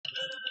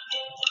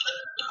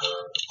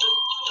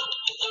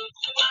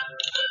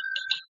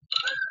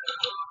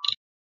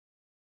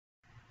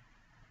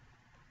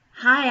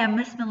Hi, I'm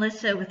Miss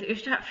Melissa with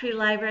Earshot Free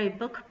Library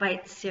Book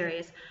Bites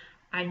series.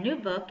 Our new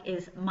book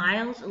is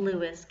Miles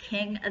Lewis,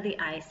 King of the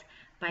Ice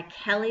by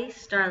Kelly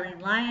Starling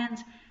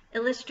Lyons,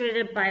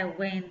 illustrated by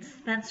Wayne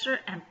Spencer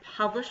and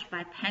published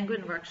by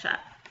Penguin Workshop.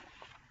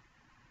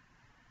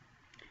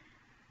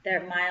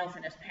 They're Miles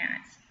and his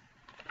parents.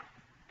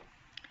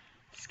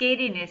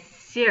 Skating is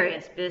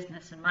serious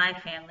business in my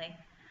family.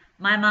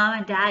 My mom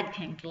and dad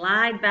can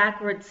glide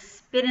backwards,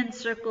 spin in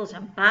circles,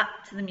 and bop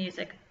to the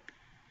music.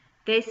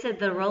 They said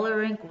the roller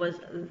rink was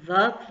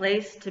the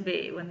place to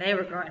be when they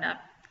were growing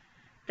up.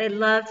 They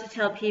loved to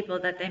tell people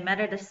that they met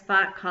at a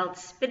spot called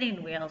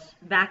Spinning Wheels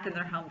back in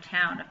their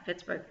hometown of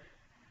Pittsburgh.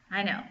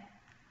 I know,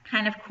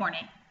 kind of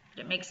corny,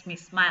 but it makes me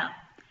smile.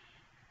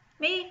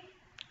 Me,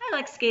 I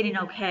like skating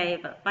okay,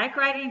 but bike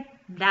riding,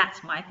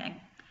 that's my thing.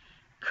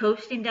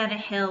 Coasting down a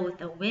hill with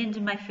the wind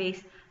in my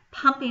face,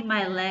 pumping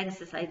my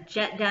legs as I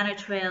jet down a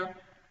trail,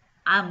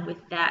 I'm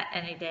with that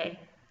any day.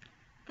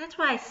 That's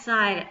why I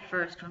sighed at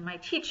first when my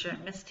teacher,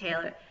 Miss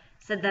Taylor,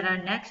 said that our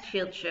next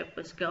field trip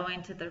was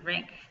going to the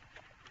rink.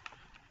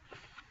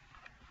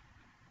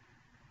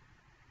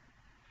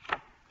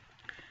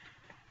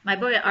 My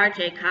boy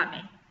RJ caught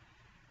me.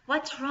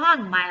 "What's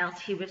wrong,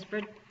 Miles?" he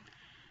whispered.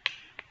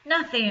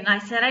 "Nothing," I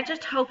said. "I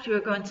just hoped you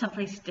were going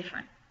someplace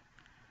different."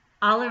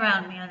 All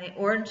around me on the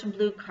orange and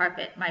blue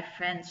carpet, my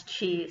friends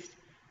cheesed.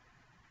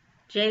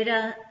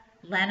 Jada,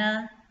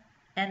 Lena,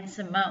 and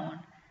Simone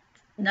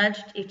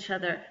nudged each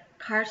other.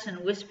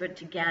 Carson whispered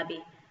to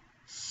Gabby.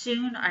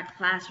 Soon our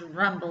class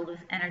rumbled with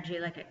energy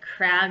like a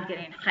crowd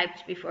getting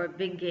hyped before a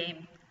big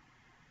game.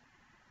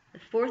 The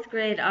fourth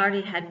grade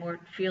already had more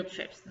field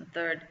trips than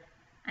third.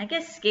 I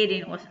guess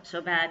skating wasn't so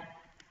bad.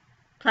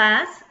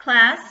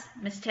 Class,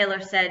 Miss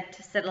Taylor said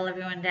to settle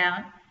everyone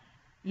down.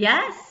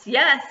 Yes,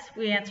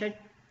 we answered.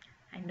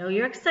 I know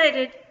you're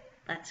excited.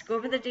 Let's go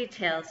over the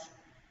details.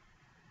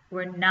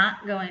 We're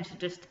not going to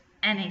just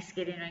any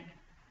skating rink.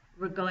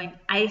 We're going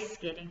ice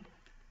skating.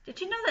 Did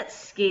you know that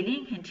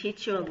skating can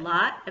teach you a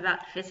lot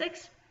about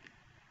physics?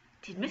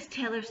 Did Miss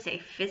Taylor say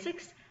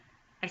physics?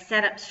 I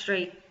sat up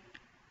straight.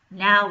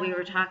 Now we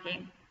were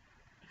talking.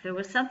 If there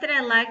was something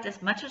I liked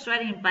as much as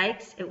riding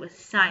bikes, it was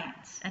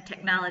science and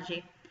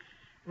technology.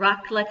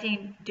 Rock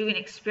collecting, doing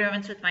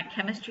experiments with my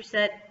chemistry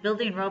set,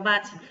 building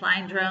robots and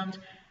flying drones.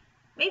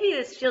 Maybe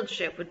this field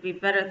trip would be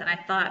better than I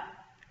thought.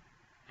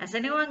 Has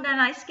anyone gone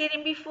ice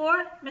skating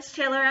before? Miss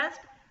Taylor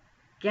asked.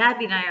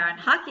 Gabby and I are on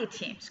hockey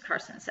teams,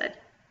 Carson said.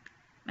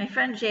 My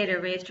friend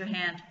Jada raised her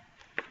hand.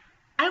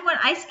 I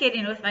went ice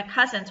skating with my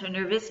cousins when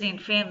we were visiting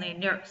family in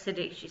New York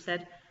City, she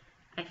said.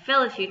 I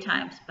fell a few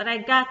times, but I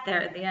got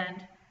there at the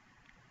end.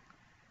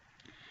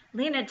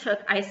 Lena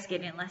took ice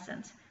skating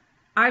lessons.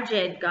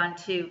 RJ had gone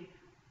too.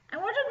 I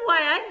wondered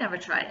why I'd never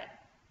tried it.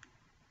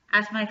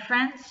 As my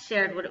friends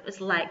shared what it was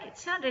like, it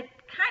sounded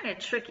kind of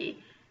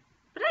tricky,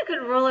 but I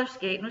could roller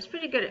skate and was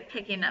pretty good at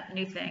picking up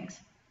new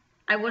things.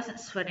 I wasn't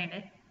sweating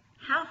it.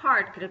 How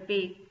hard could it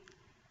be?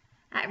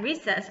 At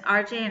recess,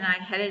 RJ and I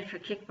headed for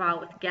kickball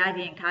with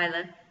Gabby and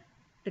Kyla.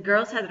 The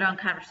girls had their own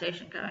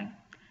conversation going.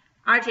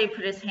 RJ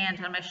put his hand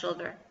on my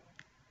shoulder.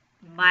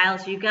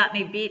 Miles, you got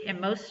me beat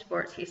in most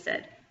sports, he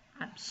said.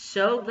 I'm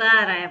so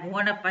glad I have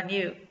one up on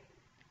you.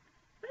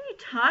 What are you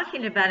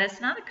talking about?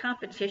 It's not a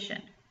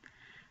competition.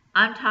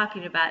 I'm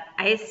talking about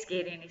ice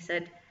skating, he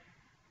said.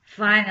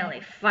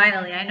 Finally,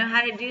 I know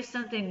how to do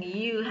something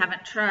you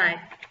haven't tried.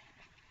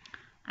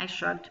 I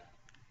shrugged.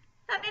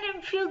 That made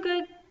him feel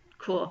good?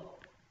 Cool.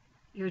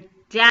 You're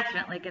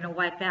definitely going to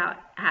wipe out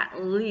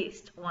at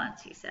least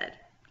once, he said.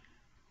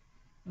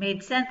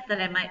 Made sense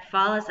that I might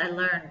fall as I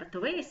learned, but the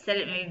way he said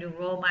it made me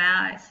roll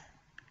my eyes.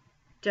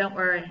 Don't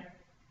worry.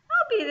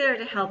 I'll be there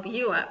to help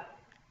you up.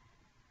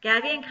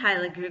 Gabby and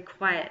Kyla grew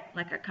quiet,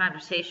 like our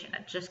conversation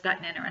had just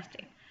gotten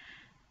interesting.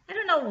 I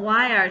don't know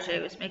why RJ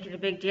was making a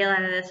big deal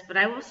out of this, but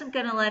I wasn't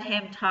going to let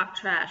him talk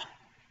trash.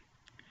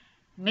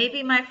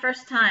 Maybe my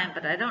first time,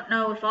 but I don't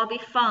know if I'll be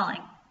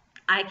falling.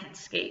 I can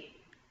skate.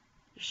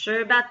 You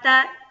sure about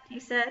that? He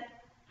said.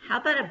 How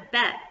about a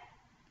bet?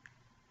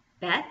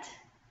 Bet?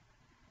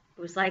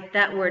 It was like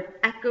that word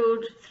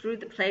echoed through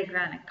the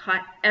playground and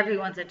caught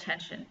everyone's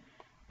attention.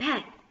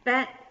 Bet.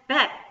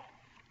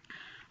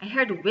 I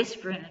heard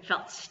whispering and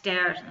felt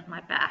stares on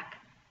my back.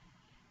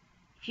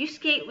 If you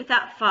skate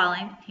without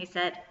falling, he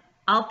said,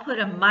 I'll put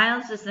a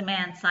Miles is the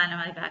man sign on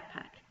my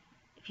backpack.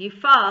 If you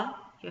fall,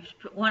 you have to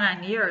put one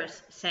on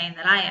yours saying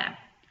that I am.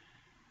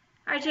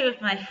 RJ was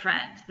my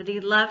friend, but he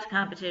loved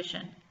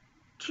competition.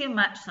 Too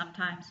much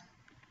sometimes.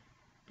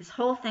 This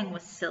whole thing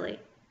was silly.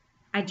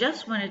 I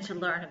just wanted to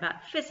learn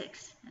about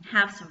physics and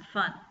have some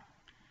fun.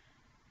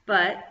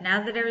 But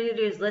now that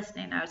everybody was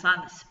listening, I was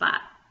on the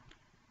spot.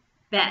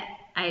 Bet,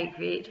 I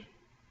agreed.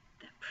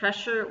 The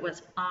pressure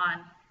was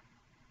on.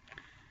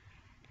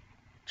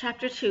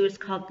 Chapter 2 is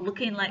called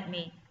Looking Like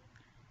Me.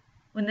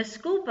 When the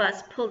school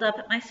bus pulled up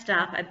at my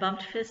stop, I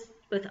bumped fists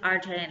with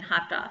RJ and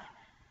hopped off.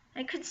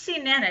 I could see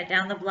Nana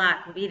down the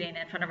block weeding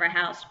in front of our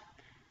house.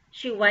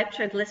 She wiped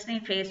her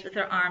glistening face with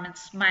her arm and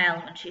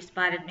smiled when she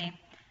spotted me.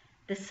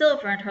 The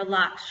silver in her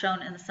locks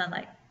shone in the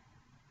sunlight.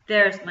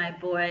 "There's my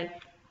boy,"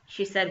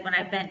 she said when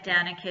I bent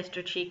down and kissed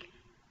her cheek.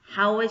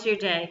 "How was your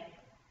day?"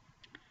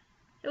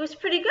 "It was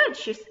pretty good,"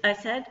 I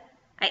said.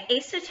 "I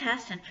aced a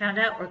test and found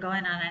out we're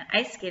going on an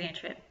ice skating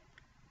trip."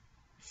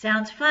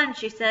 "Sounds fun,"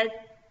 she said.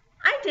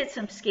 "I did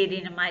some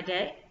skating in my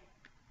day."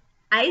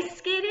 "Ice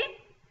skating?"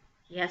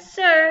 "Yes,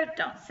 sir.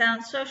 Don't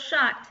sound so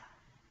shocked.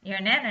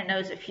 Your Nana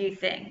knows a few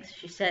things,"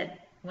 she said,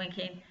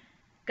 winking.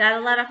 "Got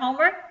a lot of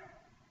homework?"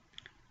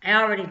 "I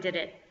already did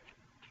it.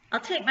 I'll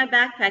take my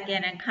backpack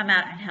in and come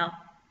out and help."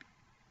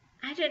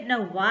 I didn't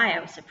know why I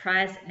was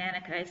surprised that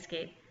Nana could ice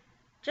skate.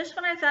 Just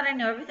when I thought I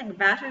knew everything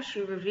about her, she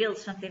revealed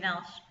something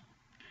else.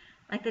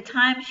 Like the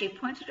time she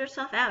pointed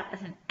herself out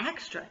as an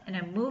extra in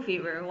a movie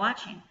we were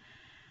watching.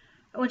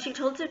 Or when she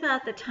told us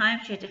about the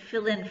time she had to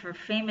fill in for a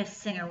famous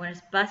singer when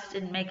his bus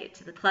didn't make it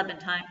to the club in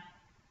time.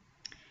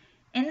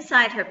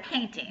 Inside her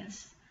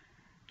paintings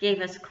gave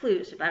us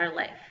clues about her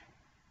life.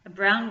 A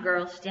brown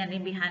girl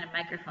standing behind a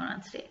microphone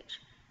on stage.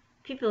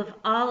 People of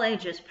all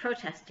ages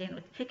protesting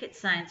with picket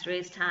signs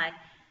raised high.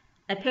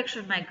 A picture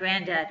of my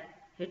granddad,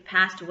 who had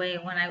passed away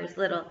when I was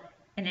little,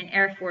 in an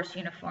Air Force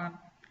uniform.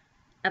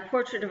 A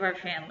portrait of our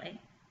family.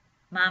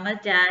 Mama,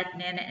 Dad,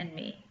 Nana, and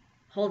me,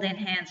 holding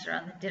hands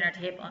around the dinner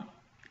table.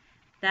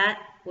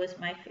 That was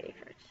my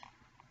favorite.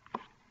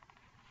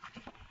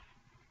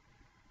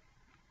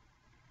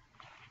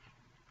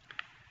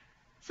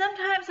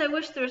 Sometimes I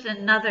wish there was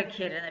another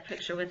kid in the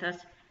picture with us.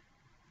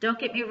 Don't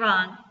get me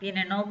wrong, being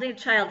an only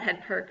child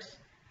had perks.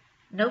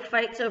 No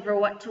fights over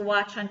what to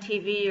watch on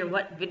TV or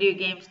what video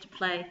games to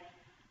play.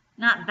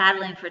 Not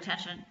battling for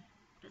attention.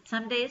 But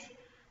some days,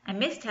 I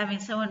missed having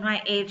someone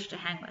my age to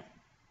hang with,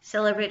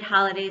 celebrate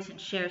holidays and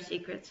share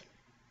secrets.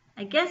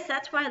 I guess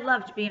that's why I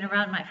loved being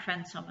around my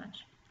friends so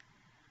much.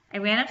 I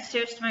ran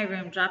upstairs to my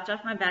room, dropped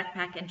off my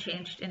backpack, and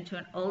changed into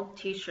an old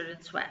t-shirt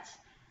and sweats.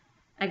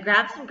 I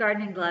grabbed some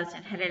gardening gloves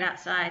and headed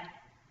outside.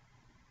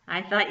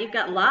 "I thought you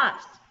got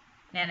lost,"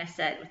 Nana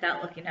said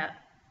without looking up.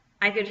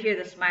 I could hear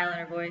the smile in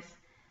her voice.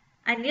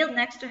 I kneeled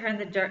next to her in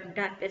the dirt and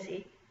got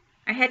busy.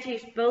 I had to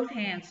use both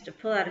hands to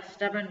pull out a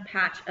stubborn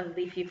patch of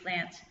leafy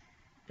plants.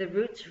 The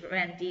roots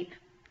ran deep.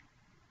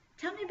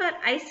 "Tell me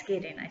about ice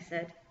skating," I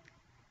said. "It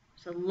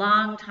was a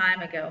long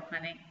time ago,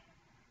 honey.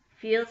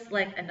 Feels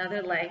like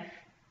another life.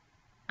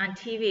 On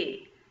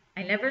TV,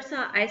 I never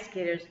saw ice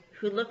skaters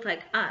who looked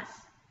like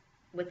us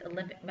with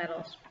Olympic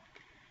medals.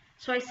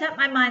 So I set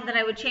my mind that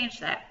I would change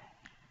that.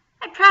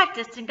 I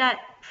practiced and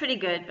got pretty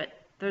good, but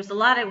there was a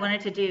lot I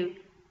wanted to do.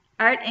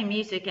 Art and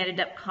music ended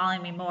up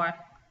calling me more.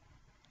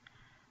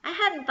 I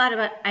hadn't thought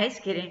about ice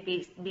skating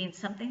being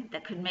something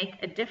that could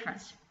make a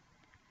difference."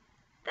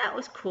 That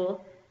was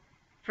cool.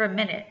 For a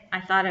minute, I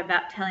thought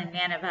about telling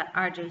Nana about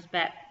RJ's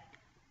bet,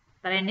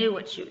 but I knew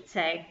what she would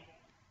say.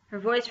 Her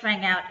voice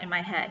rang out in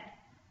my head.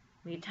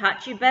 "We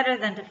taught you better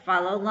than to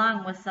follow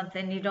along with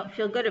something you don't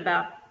feel good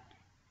about.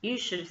 You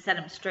should have set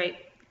him straight."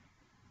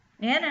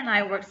 Nana and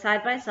I worked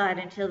side by side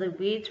until the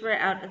weeds were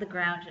out of the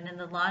ground and in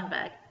the lawn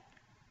bag.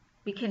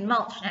 "We can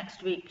mulch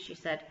next week," she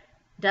said,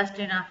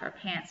 dusting off her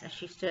pants as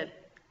she stood.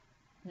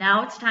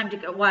 "Now it's time to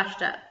get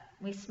washed up.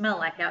 We smell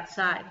like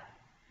outside."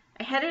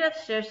 I headed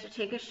upstairs to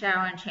take a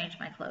shower and change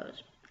my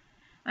clothes.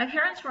 My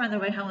parents were on their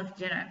way home with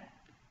dinner.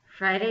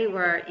 Friday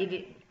were our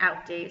eating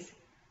out days.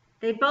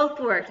 They both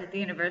worked at the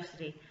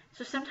university,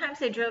 so sometimes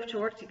they drove to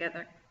work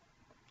together.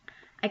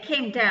 I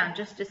came down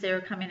just as they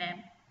were coming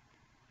in.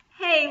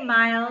 "Hey,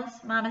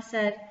 Miles," Mama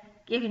said,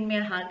 giving me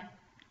a hug.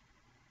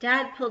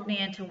 Dad pulled me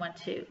into one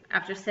too,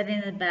 after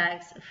setting the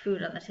bags of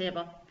food on the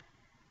table.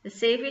 The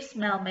savory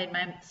smell made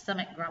my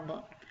stomach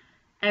grumble.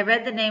 I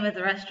read the name of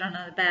the restaurant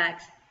on the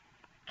bags.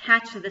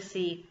 Catch of the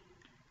Sea.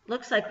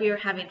 Looks like we were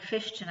having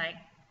fish tonight.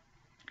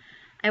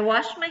 I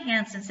washed my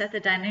hands and set the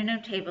dining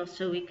room table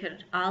so we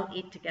could all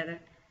eat together.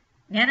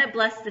 Nana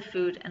blessed the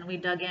food and we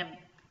dug in.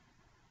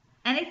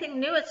 "Anything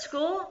new at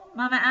school?"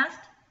 Mama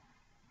asked.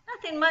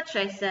 "Nothing much,"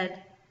 I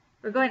said.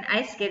 "We're going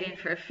ice skating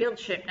for a field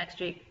trip next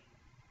week."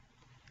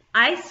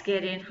 "Ice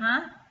skating,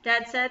 huh?"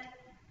 Dad said.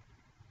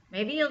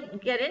 "Maybe you'll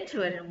get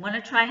into it and want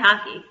to try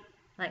hockey,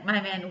 like my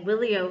man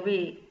Willie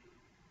O'Ree."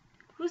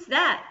 "Who's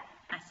that?"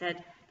 I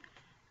said.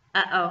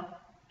 Uh-oh.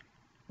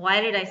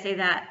 Why did I say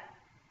that?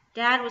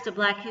 Dad was a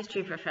Black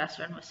history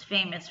professor and was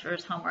famous for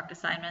his homework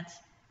assignments.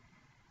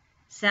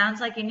 "Sounds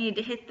like you need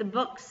to hit the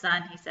books,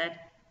 son," he said.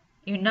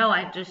 "You know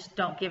I just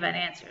don't give out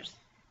answers.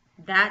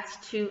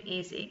 That's too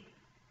easy."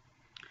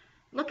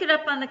 "Look it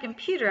up on the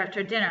computer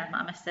after dinner,"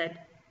 Mama said.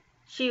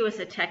 She was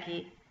a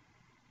techie.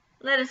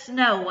 "Let us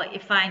know what you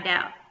find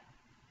out."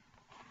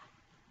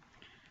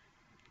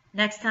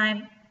 Next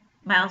time,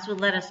 Miles will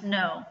let us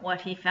know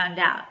what he found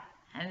out,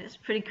 and it's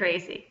pretty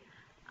crazy.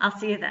 I'll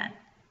see you then.